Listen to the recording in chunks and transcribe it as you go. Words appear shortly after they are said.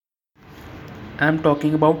I'm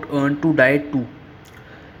talking about Earn to Die 2.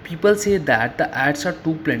 People say that the ads are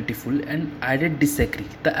too plentiful, and I did disagree.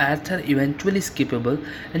 The ads are eventually skippable,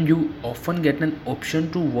 and you often get an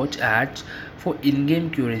option to watch ads for in-game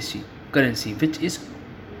currency, which is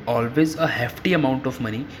always a hefty amount of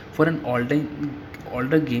money for an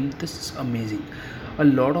older game. This is amazing. A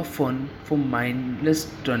lot of fun for mindless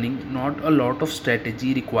running, not a lot of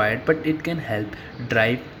strategy required, but it can help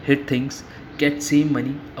drive, hit things, get same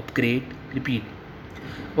money, upgrade, repeat.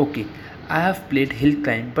 Okay, I have played Hill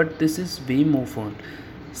Climb, but this is way more fun.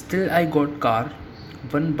 Still, I got car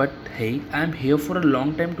one, but hey, I'm here for a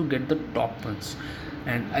long time to get the top ones,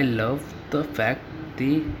 and I love the fact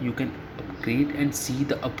you can upgrade and see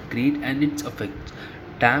the upgrade and its effects.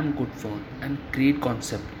 Damn good fun and great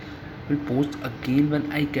concept. Will post again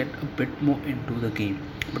when I get a bit more into the game.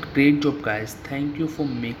 But great job, guys! Thank you for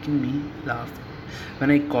making me laugh when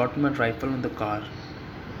I caught my rifle on the car.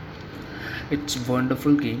 It's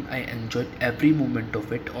wonderful game. I enjoyed every moment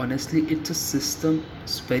of it. Honestly, it's a system.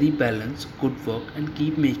 It's very balanced, good work, and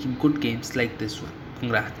keep making good games like this one.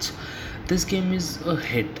 Congrats. This game is a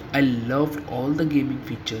hit. I loved all the gaming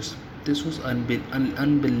features. This was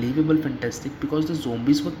unbelievable, fantastic because the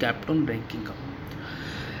zombies were kept on ranking up.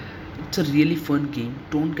 It's a really fun game.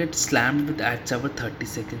 Don't get slammed with ads every 30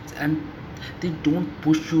 seconds, and they don't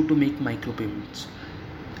push you to make micropayments.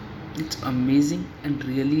 It's amazing and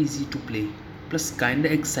really easy to play, plus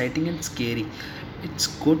kinda exciting and scary. It's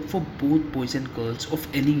good for both boys and girls of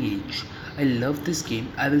any age. I love this game.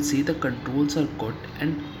 I will say the controls are good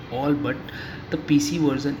and all, but the PC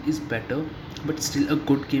version is better, but still a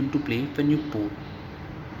good game to play when you bored.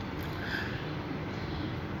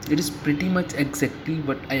 It is pretty much exactly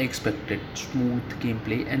what I expected. Smooth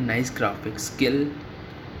gameplay and nice graphics, skill,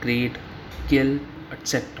 great, kill,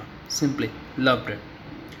 etc. Simply loved it.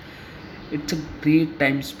 It's a great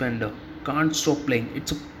time spender. Can't stop playing.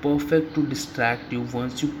 It's a perfect to distract you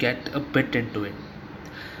once you get a bit into it.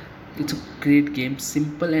 It's a great game,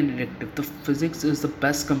 simple and addictive. The physics is the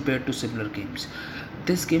best compared to similar games.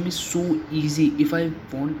 This game is so easy. If I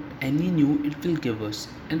want any new, it will give us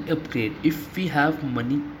an upgrade. If we have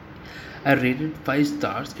money, I rated 5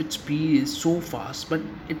 stars. Its speed is so fast, but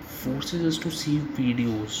it forces us to see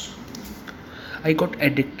videos. I got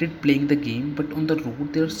addicted playing the game, but on the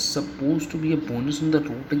road there's supposed to be a bonus on the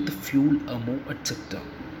road like the fuel, ammo, etc.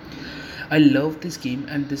 I love this game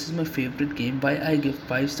and this is my favorite game. Why I give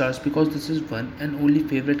 5 stars? Because this is one and only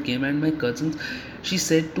favorite game, and my cousin, she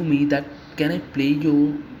said to me that can I play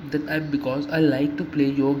your that I because I like to play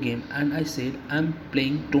your game, and I said I'm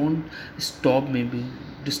playing, don't disturb me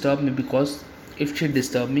because if she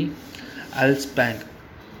disturb me I'll spank.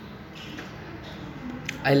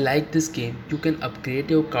 I like this game. You can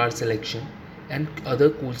upgrade your car selection and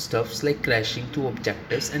other cool stuffs like crashing through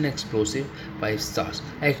objectives and explosive 5 stars.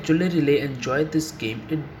 I actually really enjoy this game.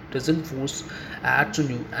 It doesn't force ads on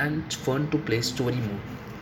you and it's fun to play story mode.